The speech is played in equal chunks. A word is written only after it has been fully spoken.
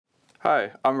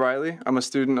Hi, I'm Riley. I'm a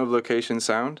student of Location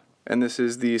Sound, and this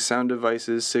is the Sound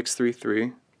Devices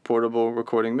 633 portable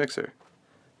recording mixer.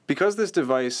 Because this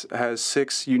device has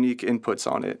 6 unique inputs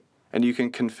on it, and you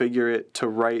can configure it to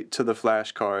write to the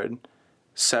flash card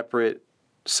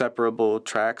separable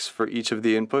tracks for each of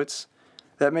the inputs,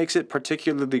 that makes it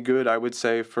particularly good, I would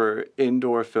say, for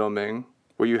indoor filming,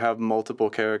 where you have multiple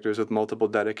characters with multiple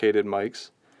dedicated mics.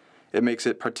 It makes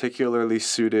it particularly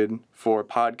suited for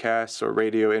podcasts or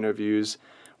radio interviews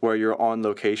where you're on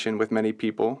location with many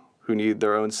people who need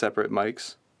their own separate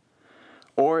mics.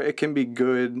 Or it can be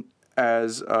good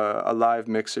as a live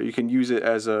mixer. You can use it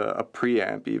as a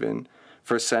preamp even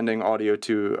for sending audio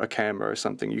to a camera or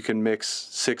something. You can mix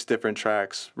 6 different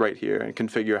tracks right here and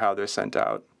configure how they're sent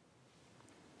out.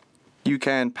 You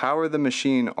can power the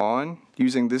machine on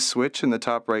using this switch in the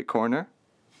top right corner.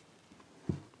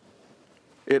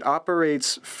 It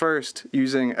operates first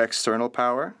using external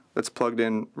power that's plugged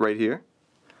in right here.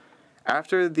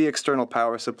 After the external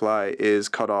power supply is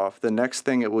cut off, the next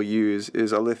thing it will use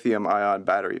is a lithium-ion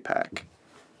battery pack.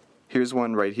 Here's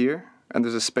one right here, and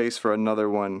there's a space for another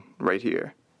one right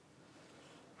here.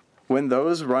 When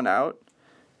those run out,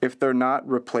 if they're not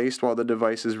replaced while the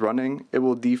device is running, it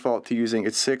will default to using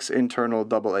its 6 internal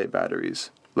AA batteries,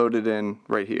 loaded in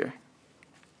right here,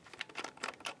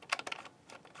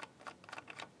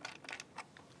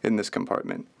 in this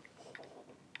compartment.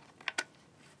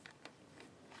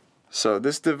 So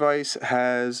this device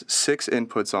has 6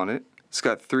 inputs on it. It's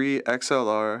got 3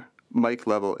 XLR mic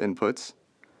level inputs,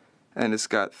 and it's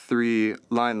got 3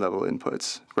 line level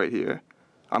inputs right here.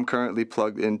 I'm currently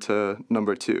plugged into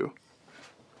number 2.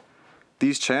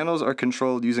 These channels are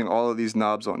controlled using all of these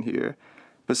knobs on here.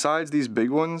 Besides these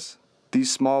big ones,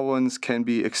 these small ones can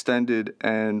be extended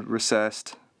and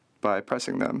recessed by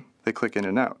pressing them. They click in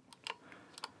and out.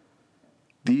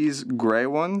 These gray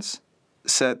ones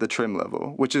set the trim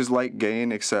level, which is like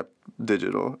gain except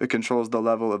digital. It controls the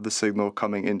level of the signal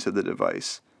coming into the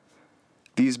device.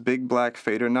 These big black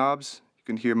fader knobs, you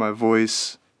can hear my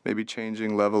voice maybe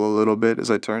changing level a little bit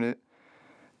as I turn it.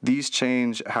 These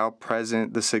change how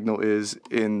present the signal is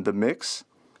in the mix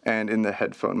and in the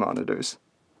headphone monitors.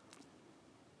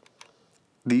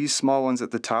 These small ones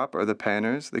at the top are the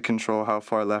panners. They control how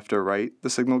far left or right the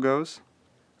signal goes.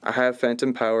 I have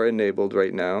phantom power enabled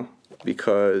right now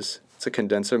because it's a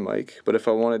condenser mic, but if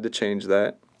I wanted to change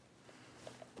that,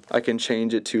 I can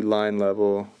change it to line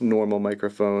level, normal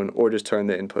microphone, or just turn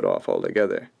the input off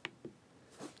altogether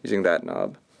using that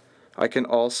knob. I can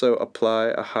also apply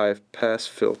a high-pass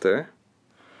filter.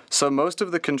 So most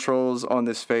of the controls on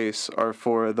this face are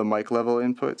for the mic level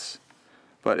inputs,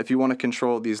 but if you want to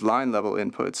control these line level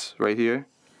inputs right here,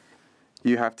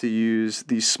 you have to use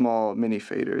these small mini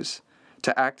faders.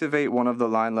 To activate one of the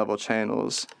line level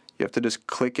channels, you have to just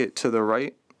click it to the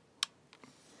right,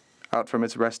 out from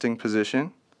its resting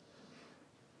position.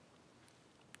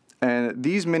 And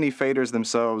these mini faders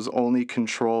themselves only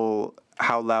control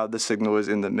how loud the signal is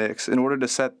in the mix. In order to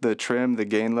set the trim, the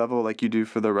gain level, like you do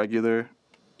for the regular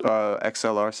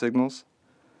XLR signals,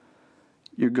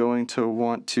 you're going to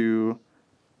want to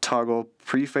toggle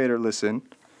pre-fader listen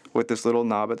with this little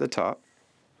knob at the top.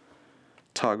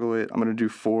 Toggle it, I'm going to do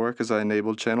 4 because I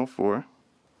enabled channel 4.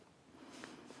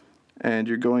 And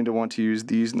you're going to want to use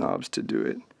these knobs to do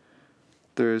it.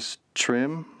 There's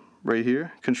trim right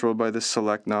here, controlled by this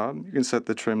select knob. You can set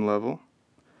the trim level.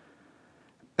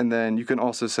 And then you can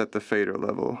also set the fader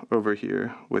level over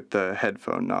here with the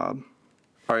headphone knob.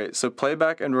 Alright, so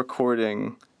playback and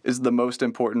recording is the most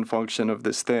important function of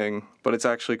this thing, but it's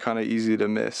actually kind of easy to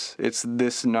miss. It's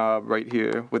this knob right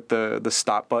here with the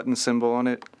stop button symbol on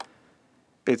it.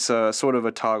 It's sort of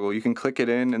a toggle. You can click it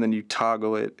in and then you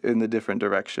toggle it in the different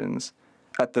directions.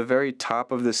 At the very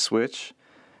top of this switch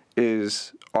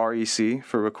is REC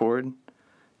for record.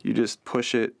 You just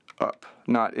push it up,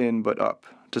 not in but up,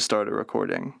 to start a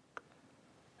recording.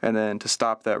 And then to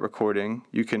stop that recording,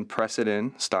 you can press it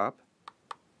in, stop.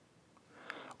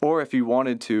 Or if you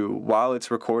wanted to, while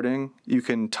it's recording, you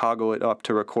can toggle it up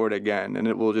to record again, and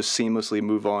it will just seamlessly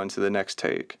move on to the next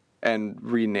take and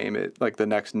rename it like the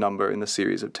next number in the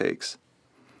series of takes.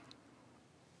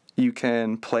 You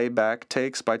can play back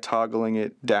takes by toggling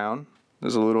it down.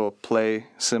 There's a little play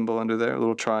symbol under there, a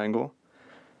little triangle.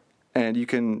 And you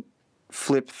can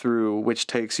flip through which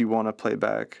takes you want to play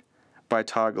back by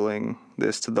toggling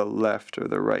this to the left or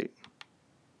the right.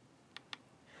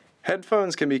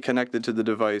 Headphones can be connected to the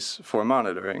device for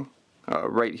monitoring,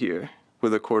 right here,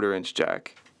 with a 1/4-inch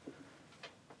jack.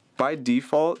 By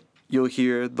default, you'll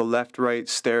hear the left-right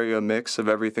stereo mix of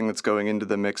everything that's going into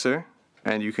the mixer,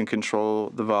 and you can control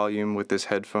the volume with this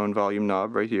headphone volume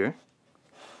knob right here.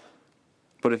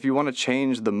 But if you want to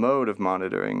change the mode of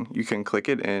monitoring, you can click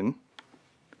it in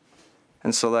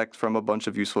and select from a bunch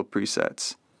of useful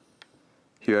presets.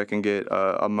 Here I can get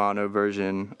a mono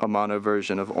version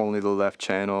of only the left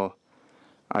channel.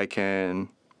 I can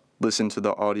listen to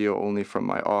the audio only from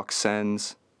my aux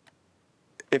sends.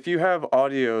 If you have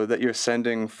audio that you're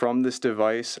sending from this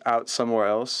device out somewhere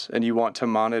else and you want to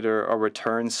monitor a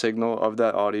return signal of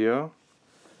that audio,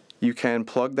 you can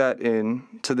plug that in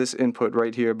to this input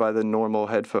right here by the normal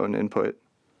headphone input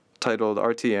titled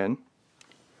RTN.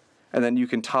 And then you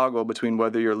can toggle between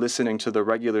whether you're listening to the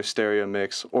regular stereo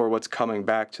mix or what's coming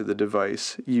back to the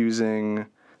device using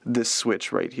this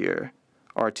switch right here.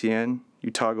 RTN,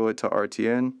 you toggle it to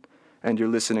RTN, and you're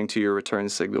listening to your return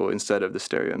signal instead of the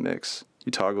stereo mix.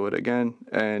 You toggle it again,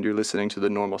 and you're listening to the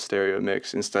normal stereo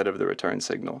mix instead of the return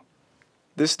signal.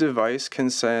 This device can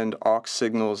send aux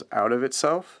signals out of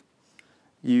itself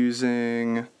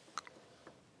using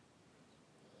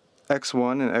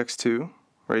X1 and X2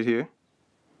 right here.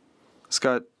 It's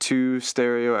got two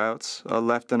stereo outs, a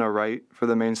left and a right for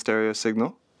the main stereo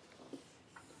signal.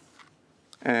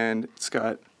 And it's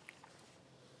got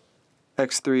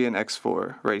X3 and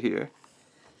X4 right here.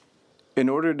 In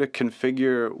order to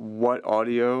configure what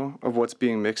audio of what's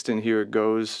being mixed in here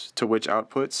goes to which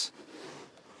outputs,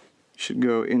 you should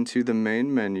go into the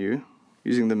main menu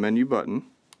using the menu button,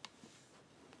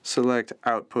 select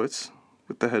Outputs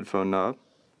with the headphone knob,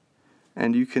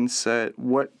 and you can set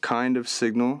what kind of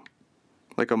signal,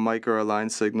 like a mic or a line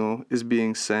signal, is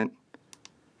being sent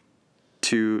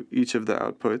to each of the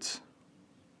outputs.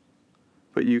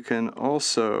 But you can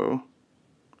also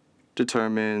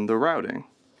determine the routing.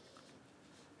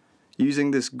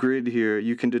 Using this grid here,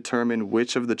 you can determine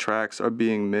which of the tracks are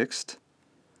being mixed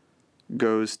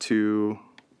goes to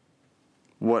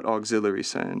what auxiliary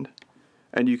send.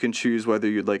 And you can choose whether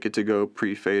you'd like it to go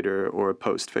pre-fader or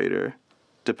post-fader,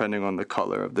 depending on the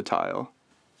color of the tile.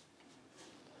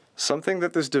 Something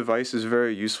that this device is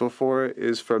very useful for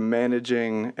is for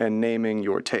managing and naming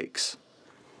your takes.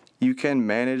 You can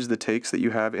manage the takes that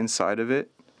you have inside of it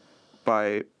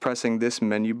by pressing this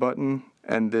menu button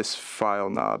and this file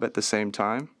knob at the same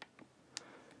time.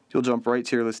 You'll jump right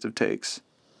to your list of takes.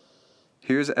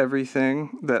 Here's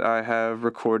everything that I have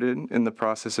recorded in the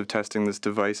process of testing this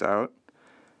device out.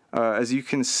 As you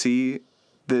can see,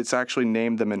 it's actually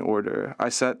named them in order. I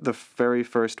set the very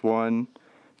first one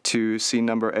to scene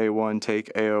number A1,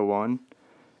 take A01,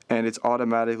 and it's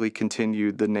automatically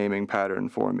continued the naming pattern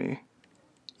for me.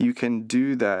 You can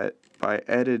do that by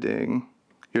editing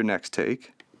your next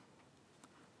take.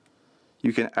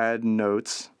 You can add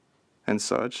notes and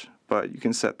such, but you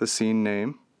can set the scene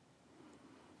name.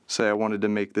 Say I wanted to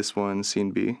make this one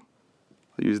scene B.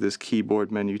 I'll use this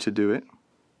keyboard menu to do it.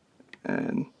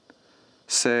 And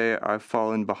say I've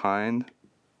fallen behind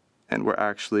and we're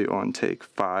actually on take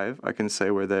 5. I can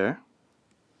say we're there.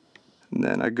 And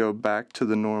then I go back to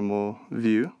the normal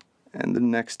view, and the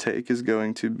next take is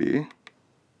going to be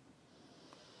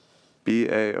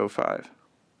BA05.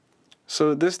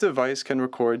 So this device can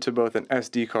record to both an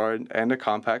SD card and a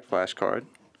compact flash card.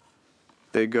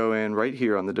 They go in right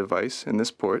here on the device in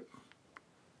this port.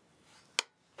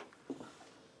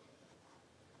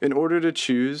 In order to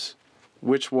choose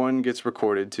which one gets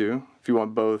recorded to, if you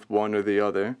want both one or the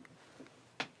other,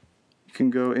 you can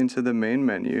go into the main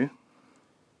menu,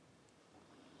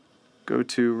 go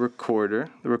to Recorder,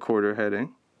 the Recorder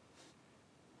heading,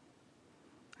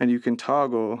 and you can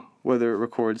toggle whether it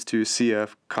records to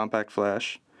CF, compact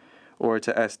flash, or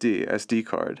to SD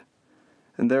card.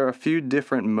 And there are a few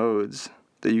different modes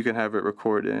that you can have it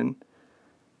record in.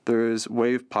 There's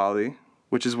Wave Poly,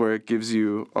 which is where it gives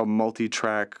you a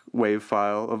multi-track wave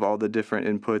file of all the different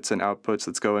inputs and outputs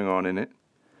that's going on in it.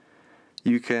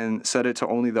 You can set it to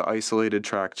only the isolated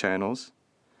track channels.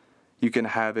 You can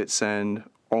have it send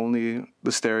only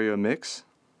the stereo mix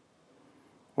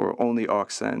or only aux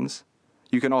sends.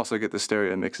 You can also get the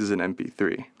stereo mixes in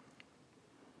MP3.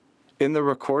 In the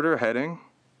recorder heading,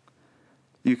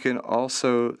 you can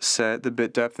also set the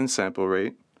bit depth and sample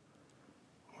rate,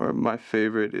 or my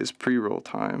favorite is pre-roll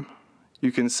time.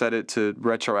 You can set it to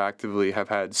retroactively have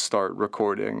had start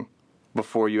recording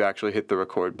before you actually hit the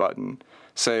record button.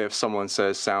 Say if someone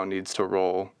says sound needs to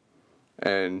roll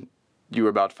and you were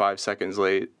about 5 seconds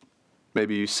late,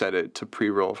 maybe you set it to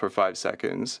pre-roll for 5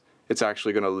 seconds. It's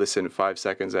actually going to listen 5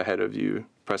 seconds ahead of you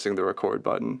pressing the record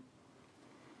button.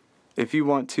 If you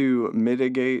want to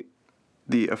mitigate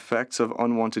the effects of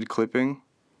unwanted clipping,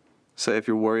 say if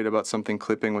you're worried about something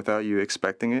clipping without you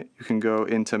expecting it, you can go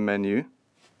into Menu.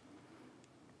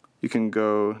 You can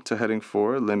go to heading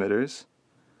 4, Limiters,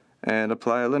 and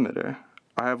apply a limiter.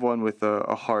 I have one with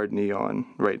a hard neon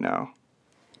right now.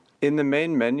 In the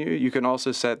main menu, you can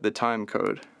also set the time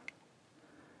code.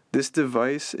 This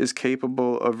device is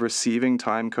capable of receiving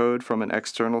time code from an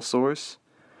external source,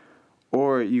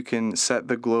 or you can set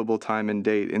the global time and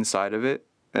date inside of it,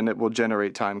 and it will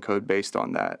generate time code based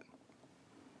on that.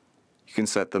 You can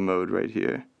set the mode right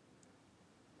here.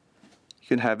 You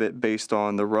can have it based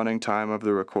on the running time of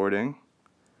the recording.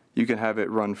 You can have it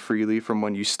run freely from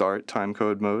when you start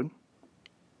timecode mode.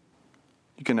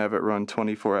 You can have it run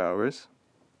 24 hours,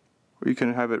 or you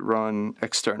can have it run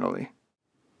externally.